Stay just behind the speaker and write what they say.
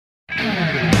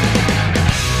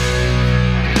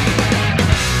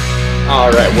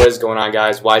Alright, what is going on,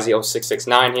 guys?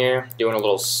 Wisey0669 here, doing a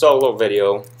little solo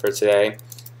video for today.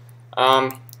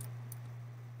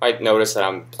 Might notice that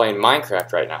I'm playing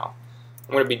Minecraft right now.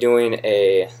 I'm going to be doing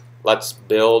a Let's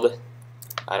Build.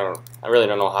 I really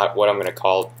don't know what I'm going to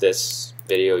call this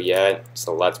video yet.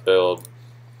 So Let's Build.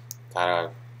 Kind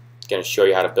of going to show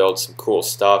you how to build some cool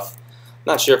stuff.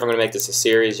 I'm not sure if I'm going to make this a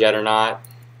series yet or not.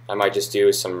 I might just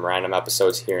do some random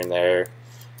episodes here and there.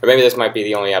 Or maybe this might be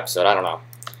the only episode, I don't know.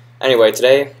 Anyway,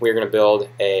 today we're going to build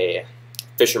a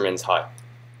fisherman's hut.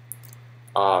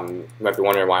 You might be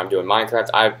wondering why I'm doing Minecraft.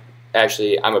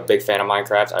 I'm a big fan of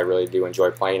Minecraft. I really do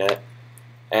enjoy playing it.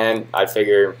 And I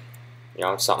figure,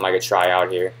 something I could try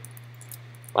out here.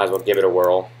 Might as well give it a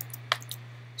whirl.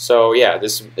 So yeah,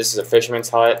 this is a fisherman's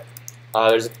hut.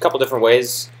 There's a couple different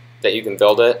ways that you can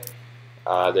build it.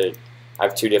 I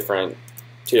have two different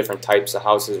types of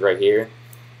houses right here.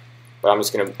 But I'm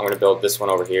gonna build this one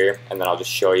over here, and then I'll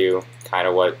just show you kind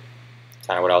of what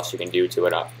else you can do to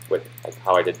it with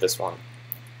how I did this one. All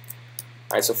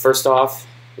right, so first off,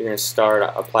 you're gonna start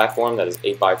a platform that is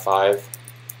 8 by 5.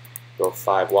 Go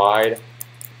 5 wide.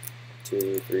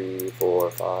 2, 3,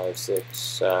 4, 5, 6,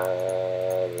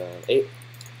 7, 8,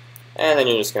 and then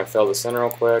you're just gonna fill this in real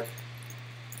quick.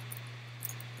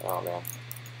 Oh man,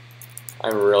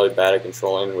 I'm really bad at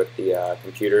controlling with the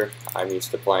computer. I'm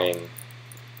used to playing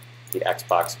the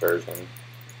Xbox version.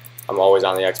 I'm always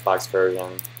on the Xbox version.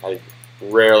 I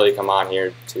rarely come on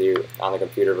here on the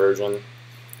computer version.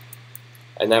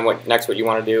 And then what you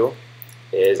want to do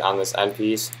is on this end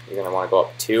piece, you're going to want to go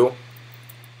up 2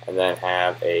 and then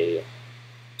have a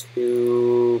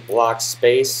 2 block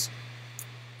space,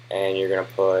 and you're going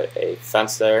to put a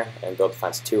fence there and build the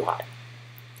fence 2 high.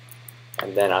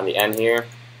 And then on the end here,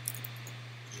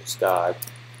 just do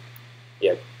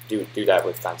that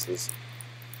with fences.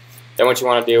 Then what you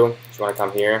want to do is you want to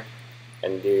come here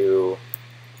and do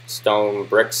stone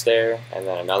bricks there, and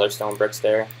then another stone bricks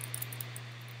there,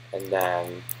 and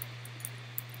then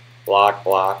block,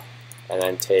 and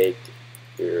then take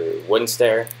your wooden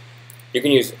stair. You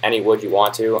can use any wood you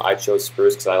want to. I chose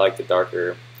spruce because I like the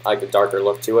darker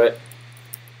look to it,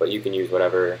 but you can use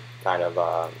whatever kind of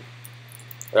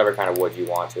wood you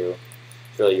want to.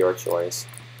 It's really your choice.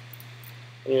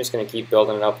 And you're just going to keep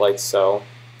building it up like so.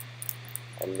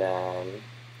 And then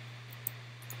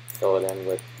fill it in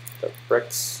with the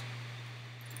bricks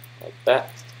like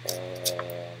that,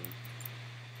 and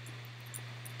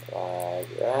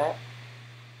like that.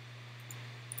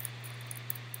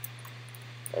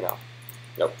 Or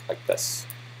nope, like this.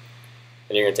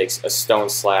 Then you're going to take a stone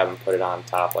slab and put it on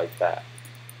top like that.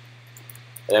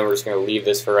 And then we're just going to leave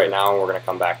this for right now, and we're going to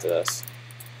come back to this.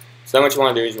 So then what you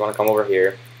want to do is you want to come over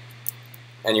here,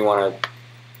 and you want to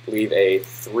leave a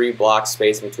 3 block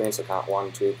space in between, so count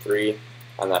 1, 2, 3.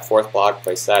 On that 4th block,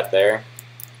 place that there.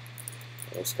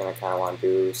 You're just going to kind of want to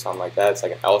do something like that. It's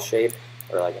like an L shape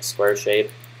or like a square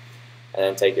shape. And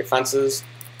then take your fences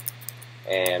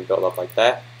and build up like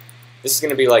that. This is going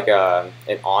to be like an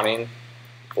awning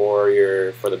for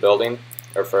the building,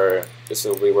 or this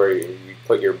will be where you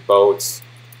put your boats.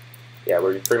 Yeah,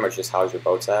 where you pretty much just house your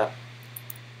boats at.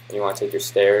 And you want to take your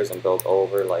stairs and build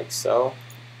over like so.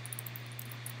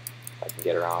 I can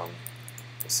get around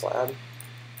the slab.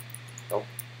 Nope.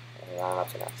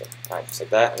 Not enough. Alright, just like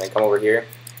that. And then come over here.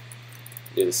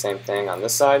 Do the same thing on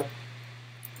this side.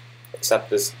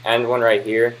 Except this end one right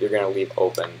here, you're going to leave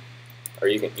open. Or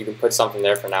you can put something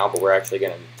there for now, but we're actually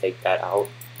going to take that out.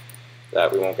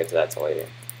 We won't get to that till later.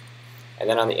 And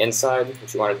then on the inside,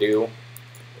 what you want to do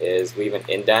is leave an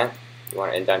indent. You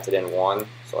want to indent it in 1.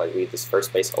 So I leave this first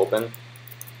space open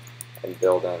and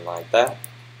build in like that.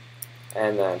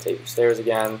 And then take your stairs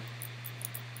again,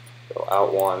 go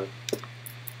out 1,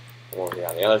 come over here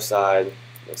on the other side,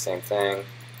 do the same thing,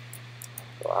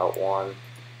 go out 1,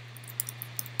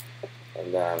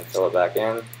 and then fill it back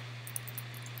in.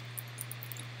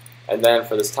 And then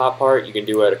for this top part, you can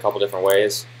do it a couple different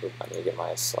ways. I'm going to get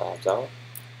my slabs out.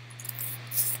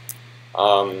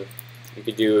 You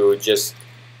could do just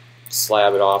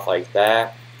slab it off like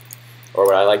that, or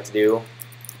what I like to do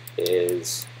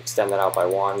is extend that out by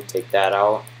 1, take that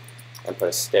out, and put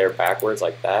a stair backwards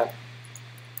like that.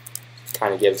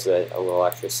 Kind of gives it a little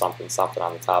extra something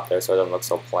on the top there, so it doesn't look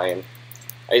so plain.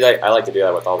 I like to do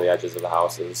that with all the edges of the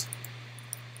houses.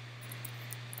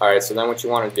 Alright, so then what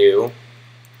you want to do,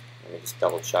 let me just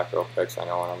double check real quick so I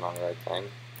know when I'm on the right thing.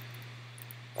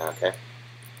 Okay,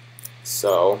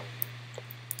 so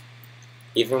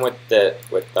even with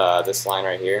this line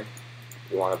right here,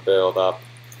 you want to build up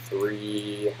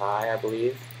 3 high, I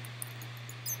believe.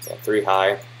 Yeah, 3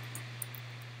 high.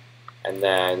 And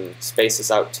then space this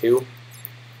out 2.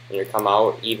 and you come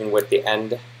out even with the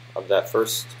end of that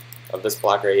first of this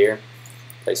block right here.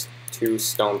 Place 2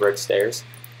 stone brick stairs,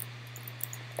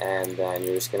 and then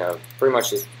you're just gonna pretty much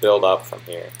just build up from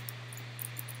here.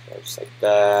 So just like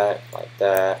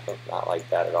that, oh, not like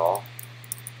that at all,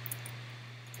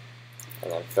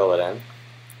 and then fill it in.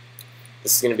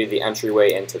 This is going to be the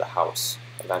entryway into the house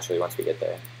eventually once we get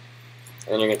there. And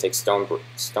then you're going to take stone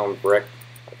brick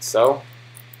like so.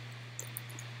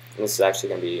 And this is actually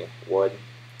going to be wood.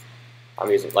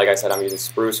 I'm using, like I said, I'm using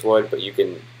spruce wood, but you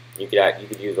could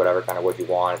use whatever kind of wood you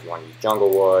want. If you want to use jungle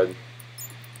wood,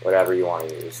 whatever you want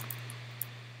to use.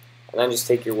 And then just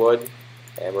take your wood,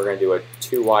 and we're going to do a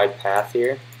 2 wide path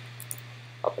here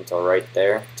up until right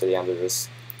there to the end of this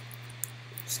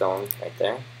stone right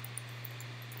there.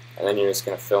 And then you're just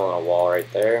going to fill in a wall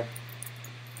right there.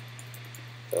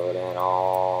 Fill it in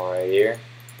all right here.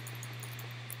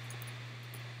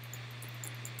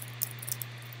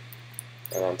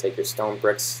 And then take your stone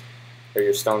bricks, or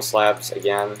your stone slabs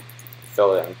again,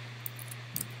 fill it in.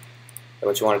 And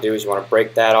what you want to do is you want to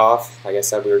break that off, like I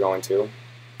said we were going to,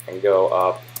 and go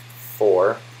up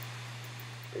 4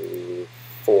 to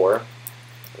 4. I'm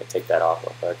going to take that off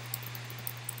real quick.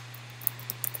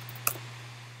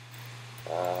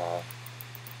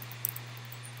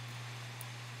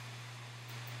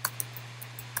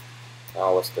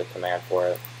 Oh, what's the command for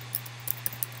it?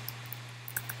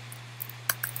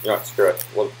 You know what, screw it.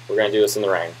 We're going to do this in the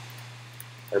rain.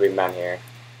 There'll be men here.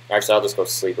 Actually, I'll just go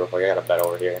sleep real quick. I got a bed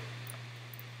over here.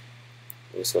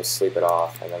 Just go sleep it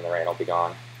off, and then the rain will be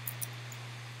gone.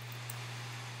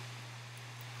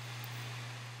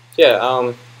 Yeah,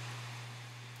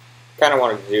 kind of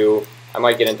wanted to do, I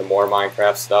might get into more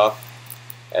Minecraft stuff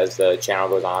as the channel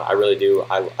goes on. I really do.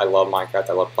 I love Minecraft.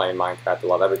 I love playing Minecraft. I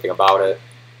love everything about it.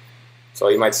 So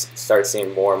you might start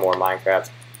seeing more and more Minecraft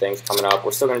things coming up.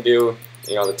 We're still going to do,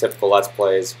 you know, the typical Let's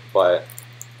Plays, but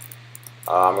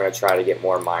I'm going to try to get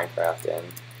more Minecraft in.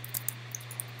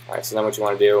 Alright, so then what you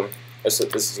want to do, this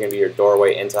is going to be your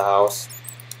doorway into the house.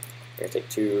 You're going to take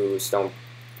 2 stone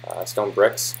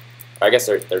bricks. I guess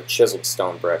they're chiseled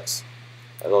stone bricks.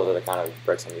 Those are the kind of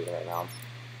bricks I'm using right now.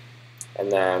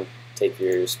 And then take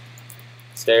your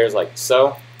stairs like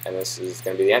so, and this is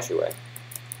going to be the entryway.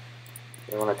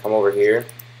 You want to come over here,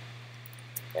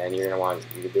 and you're going to want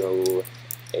to do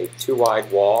a 2 wide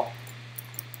wall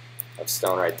of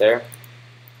stone right there,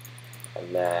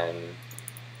 and then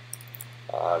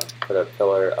put a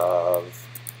pillar of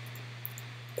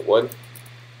the wood,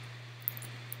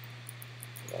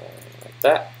 like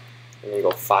that. And then you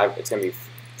go 5. It's going to be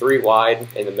 3 wide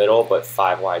in the middle, but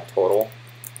 5 wide total.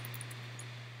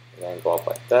 And then go up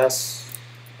like this,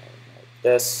 and like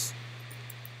this.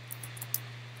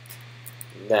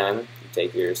 Then you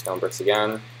take your stone bricks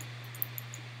again,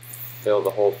 fill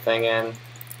the whole thing in,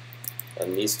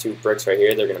 and these 2 bricks right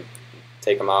here, they're going to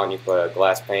take them out and you put a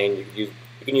glass pane. You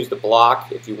can use the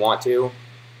block if you want to.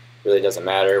 Really doesn't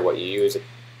matter what you use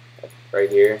right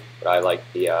here, but I like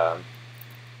the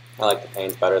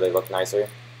panes better. They look nicer.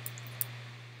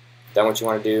 Then what you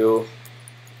want to do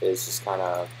is just kind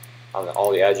of on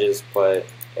all the edges put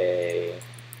a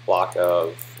block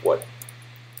of wood.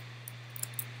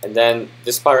 And then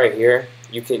this spot right here,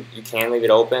 you can leave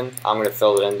it open. I'm going to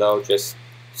fill it in though, just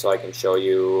so I can show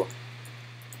you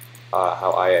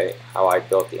how I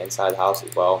built the inside of the house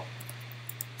as well,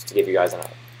 just to give you guys a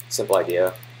simple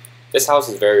idea. This house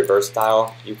is very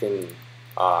versatile. You can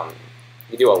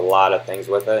do a lot of things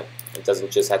with it. It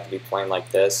doesn't just have to be plain like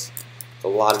this.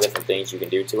 There's a lot of different things you can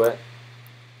do to it.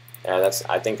 And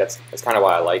I think that's kind of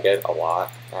why I like it a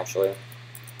lot, actually.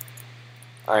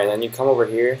 Alright, then you come over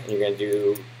here and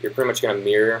you're pretty much gonna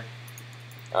mirror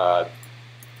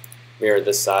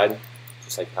this side,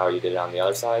 just like how you did it on the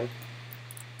other side.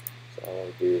 So I'm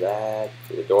gonna do that,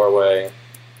 do the doorway,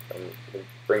 and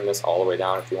bring this all the way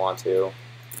down if you want to.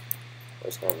 We're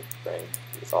just gonna bring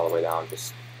this all the way down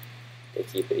just to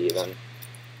keep it even.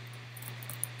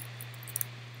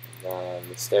 And then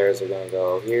the stairs are gonna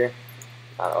go here,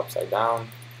 not upside down.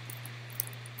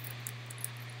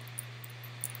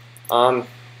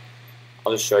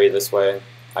 I'll just show you this way.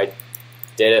 I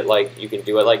did it like, you can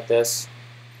do it like this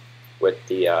with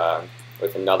the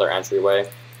with another entryway,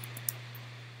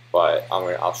 but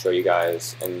I'll show you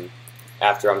guys, and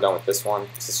after I'm done with this one,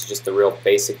 this is just the real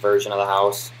basic version of the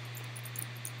house.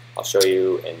 I'll show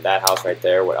you in that house right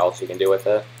there what else you can do with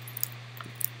it.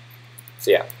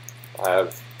 So yeah, I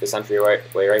have this entryway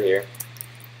right here.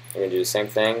 I'm gonna do the same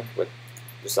thing with,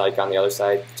 just like on the other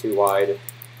side, 2 wide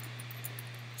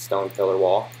stone pillar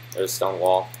wall. There's a stone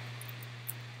wall,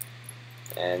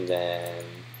 and then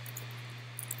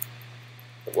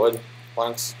the wood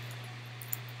planks,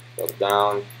 build it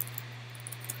down,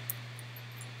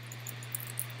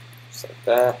 just like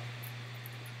that.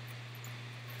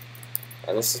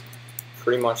 And this is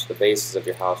pretty much the basis of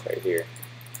your house right here.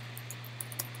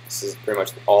 This is pretty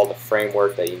much all the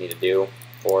framework that you need to do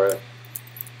for it.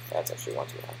 That's actually 1,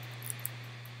 2, 1.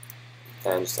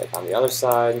 Then just like on the other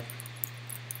side,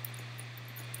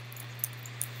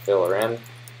 fill her in. And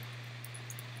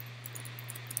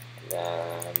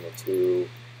then the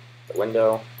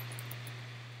window,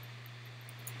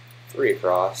 3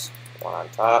 across, 1 on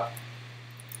top.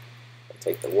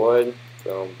 Take the wood,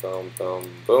 boom, boom, boom,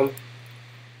 boom,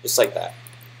 just like that.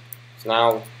 So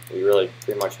now we really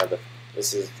pretty much have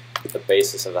this is the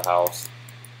basis of the house.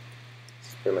 This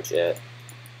is pretty much it.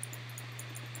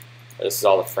 This is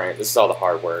all the frame. This is all the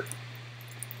hard work.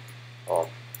 Well,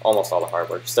 almost all the hard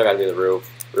work. You still got to do the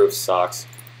roof. Roof sucks.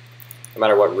 No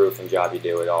matter what roofing job you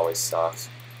do, it always sucks.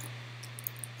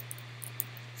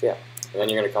 So yeah, and then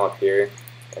you're gonna come up here.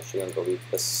 Actually, gonna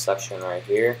delete this section right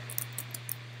here.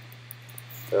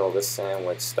 Fill this in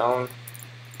with stone.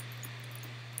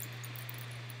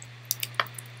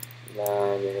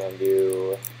 Then you're going to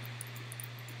do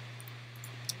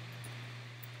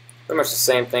pretty much the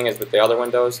same thing as with the other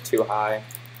windows. 2 high,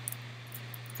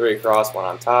 3 across, 1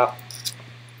 on top.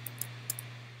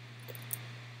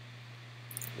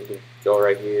 You can go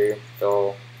right here,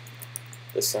 fill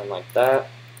this in like that.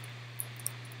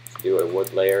 Just do a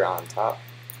wood layer on top.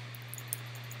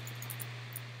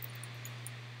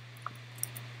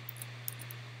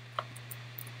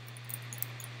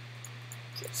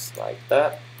 Just like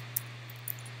that.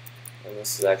 And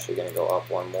this is actually going to go up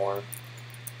 1 more,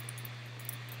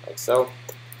 like so.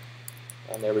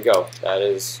 And there we go. That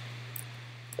is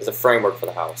a framework for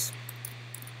the house.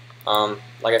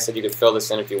 Like I said, you could fill this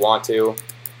in if you want to.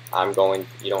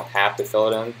 You don't have to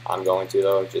fill it in. I'm going to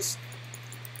though, just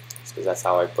because that's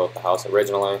how I built the house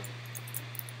originally.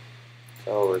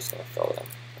 So we're just going to fill it in.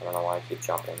 I don't know why I keep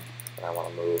jumping and I want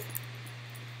to move.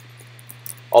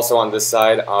 Also on this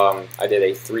side, I did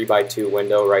a 3x2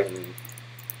 window right in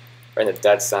the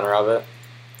dead center of it.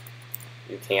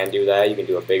 You can do that. You can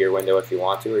do a bigger window if you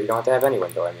want to, or you don't have to have any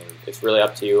window. I mean, it's really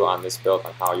up to you on this build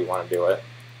on how you want to do it.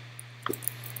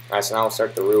 Alright, so now we'll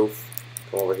start the roof.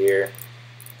 Come over here,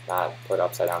 not put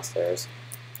upside down stairs,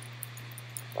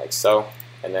 like so.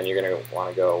 And then you're going to want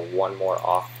to go 1 more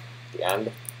off the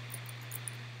end.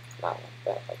 Not like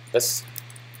that, like this.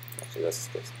 Actually, this is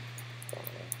good.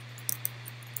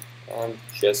 And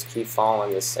just keep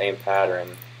following the same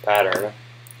pattern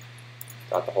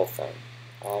throughout the whole thing.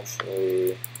 I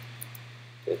actually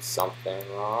did something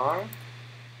wrong.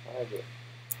 What did I do?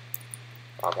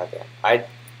 Oh, goddamn.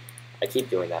 I keep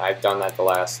doing that. I've done that the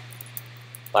last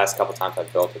couple times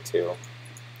I've built it too.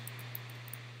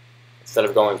 Instead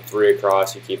of going 3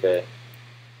 across, you keep it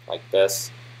like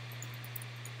this.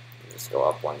 You just go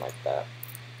up 1 like that.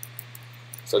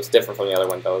 So it's different from the other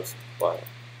windows, but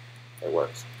it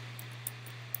works.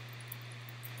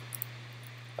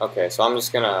 Okay, so I'm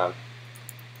just gonna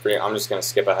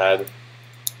skip ahead.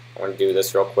 I'm gonna do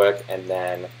this real quick, and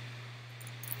then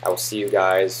I will see you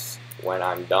guys when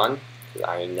I'm done. Because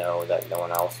I know that no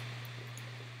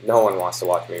one wants to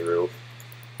watch me roof.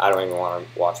 I don't even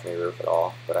want to watch me roof at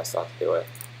all, but I still have to do it.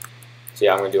 So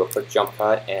yeah, I'm gonna do a quick jump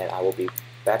cut, and I will be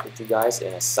back with you guys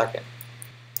in a second.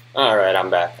 All right,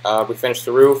 I'm back. We finished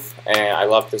the roof, and I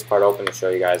left this part open to show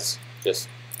you guys just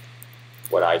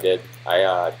what I did.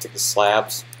 I took the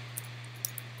slabs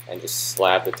and just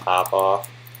slabbed the top off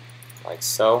like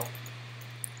so,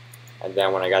 and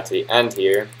then when I got to the end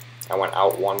here, I went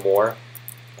out 1 more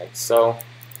like so,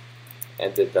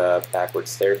 and did the backward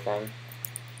stair thing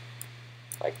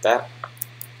like that.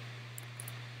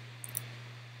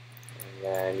 And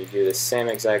then you do the same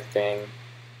exact thing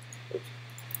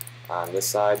on this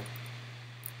side.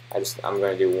 I'm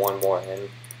going to do 1 more in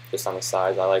just on the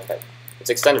sides. I like that. It's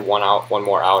extended 1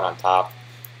 more out on top.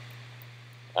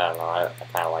 I don't know. I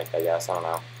kind of like it, I guess. I don't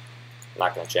know. I'm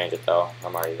not going to change it though.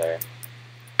 I'm already there.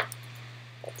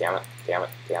 Oh, damn it! Damn it!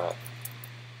 Damn it!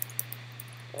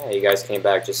 Yeah, you guys came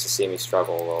back just to see me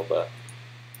struggle a little bit.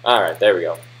 All right, there we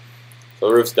go. So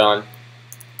the roof's done.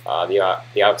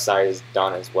 The outside is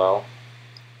done as well.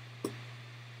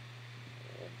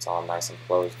 It's all nice and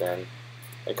closed in.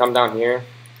 And come down here,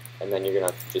 and then you're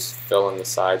gonna just fill in the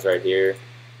sides right here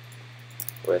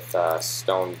with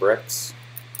stone bricks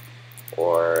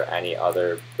or any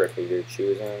other brick that you're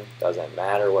choosing. Doesn't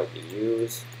matter what you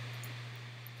use.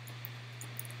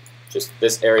 Just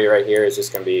this area right here is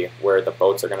just gonna be where the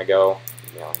boats are gonna go.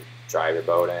 You know, drive your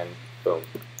boat in, boom,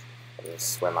 and you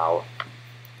swim out.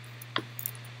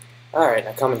 Alright,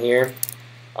 now come in here.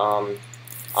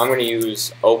 I'm going to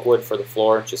use oak wood for the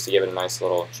floor just to give it a nice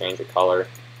little change of color.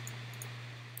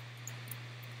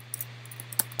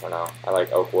 I don't know. I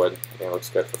like oak wood. I think it looks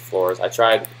good for floors.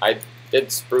 I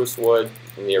did spruce wood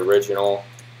in the original,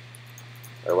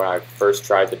 or when I first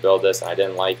tried to build this, and I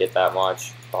didn't like it that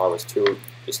much. I thought it was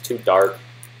just too dark.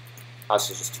 The house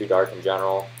is just too dark in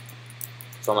general.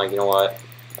 So I'm like, you know what?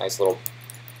 Nice little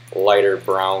lighter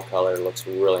brown color looks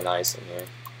really nice in here.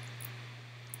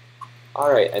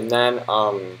 Alright, and then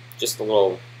just a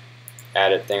little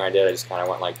added thing I did. I just kind of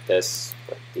went like this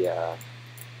with the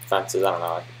fences. I don't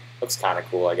know. It looks kind of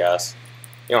cool, I guess.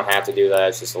 You don't have to do that.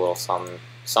 It's just a little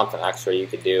something extra you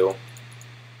could do.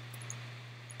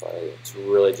 But it's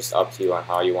really just up to you on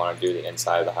how you want to do the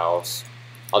inside of the house.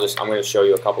 I'm going to show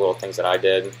you a couple little things that I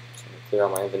did. Just going to clear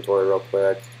out my inventory real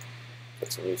quick.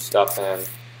 Put some new stuff in.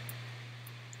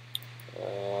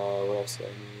 What else did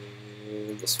I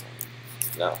need? This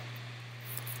one. No.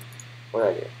 What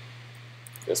did I do?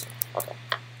 This one. Okay.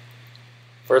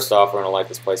 First off, we're going to light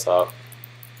this place up.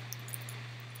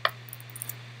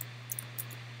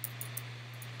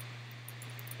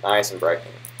 Nice and bright.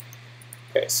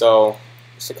 Okay, so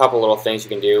just a couple little things you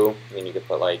can do. I mean, you could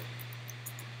put like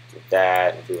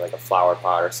that and do like a flower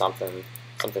pot or something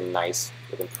nice,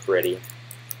 looking pretty. You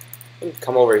can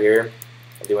come over here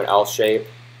and do an L shape.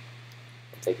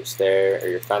 Take your stair or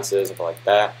your fences and go like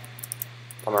that.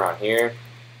 Come around here.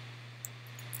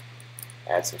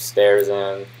 Add some stairs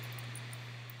in.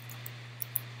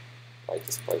 Light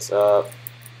this place up.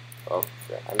 Oh,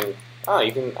 I mean,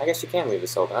 you can. I guess you can leave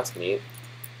this open. That's neat.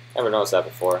 Never noticed that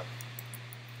before.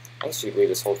 I guess you could leave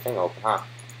this whole thing open, huh?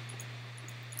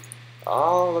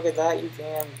 Oh, look at that. You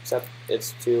can. Except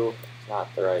it's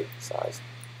not the right size.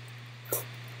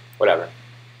 Whatever.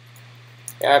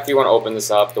 Yeah, if you want to open this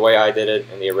up, the way I did it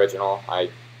in the original, I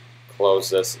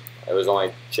closed this. It was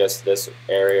only just this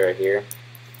area right here.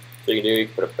 So you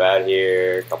can put a bed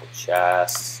here, a couple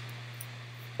chests,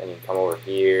 then you can come over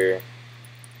here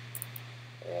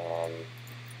and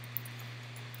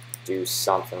do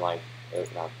something like,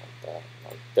 not like that,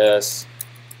 like this.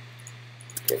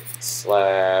 Get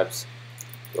slabs,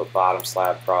 do a bottom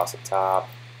slab across the top.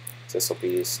 This will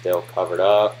be still covered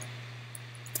up.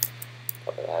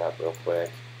 Cover that up real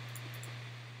quick,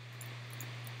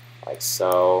 like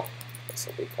so. This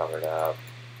will be covered up,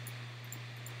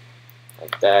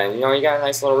 like that. And you got a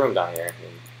nice little room down here. I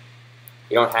mean,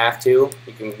 you don't have to.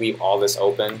 You can leave all this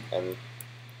open and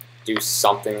do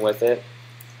something with it.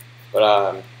 But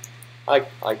I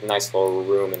like a nice little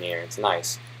room in here. It's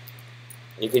nice.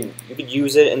 You could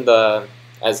use it in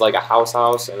as like a house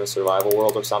in a survival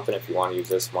world or something if you want to use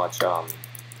this much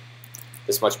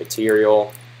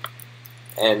material.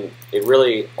 And it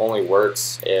really only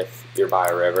works if you're by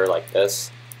a river like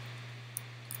this.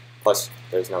 Plus,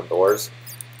 there's no doors.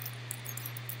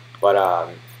 But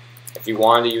if you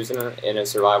wanted to use it in a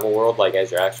survival world, like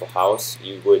as your actual house,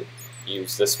 you would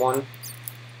use this one.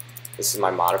 This is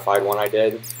my modified one I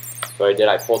did. So what I did,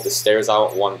 I pulled the stairs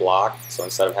out one block. So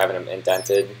instead of having them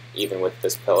indented, even with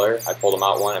this pillar, I pulled them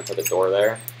out one and put the door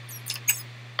there.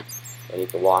 And you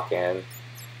can walk in,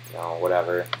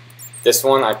 whatever. This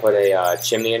one, I put a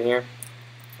chimney in here.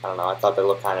 I don't know, I thought they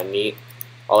looked kind of neat.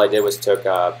 All I did was took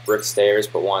brick stairs,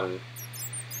 put one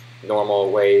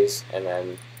normal ways, and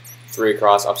then 3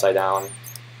 across upside down,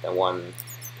 and 1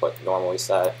 put normally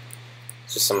set.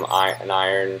 It's just some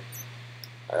iron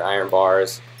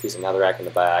bars, piece of netherrack in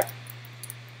the back.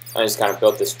 I just kind of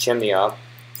built this chimney up.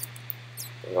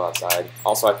 You can go outside.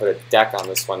 Also, I put a deck on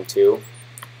this one too.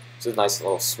 It's a nice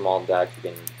little small deck you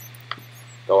can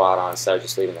go out on instead of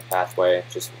just leaving the pathway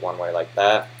just one way like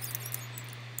that.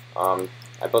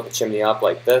 I built the chimney up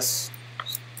like this,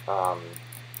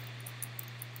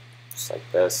 just like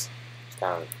this. It's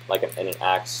kind of like in an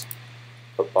X.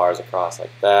 Put bars across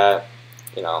like that.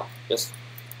 Just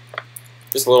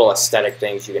little aesthetic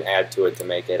things you can add to it to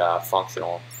make it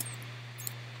functional.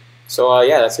 So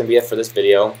yeah, that's gonna be it for this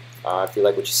video. If you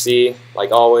like what you see,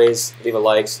 like always, leave a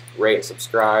like, rate, and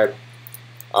subscribe.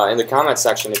 In the comment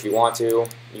section, if you want to,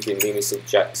 you can leave me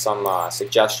some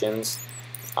suggestions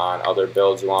on other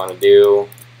builds you want to do,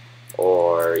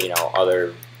 or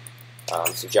other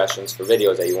suggestions for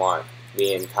videos that you want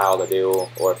me and Kyle to do,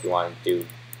 or if you want to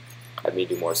have me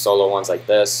do more solo ones like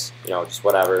this, just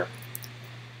whatever.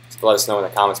 Just let us know in the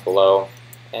comments below.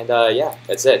 And yeah,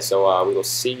 that's it. So we will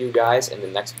see you guys in the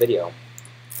next video.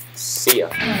 See ya.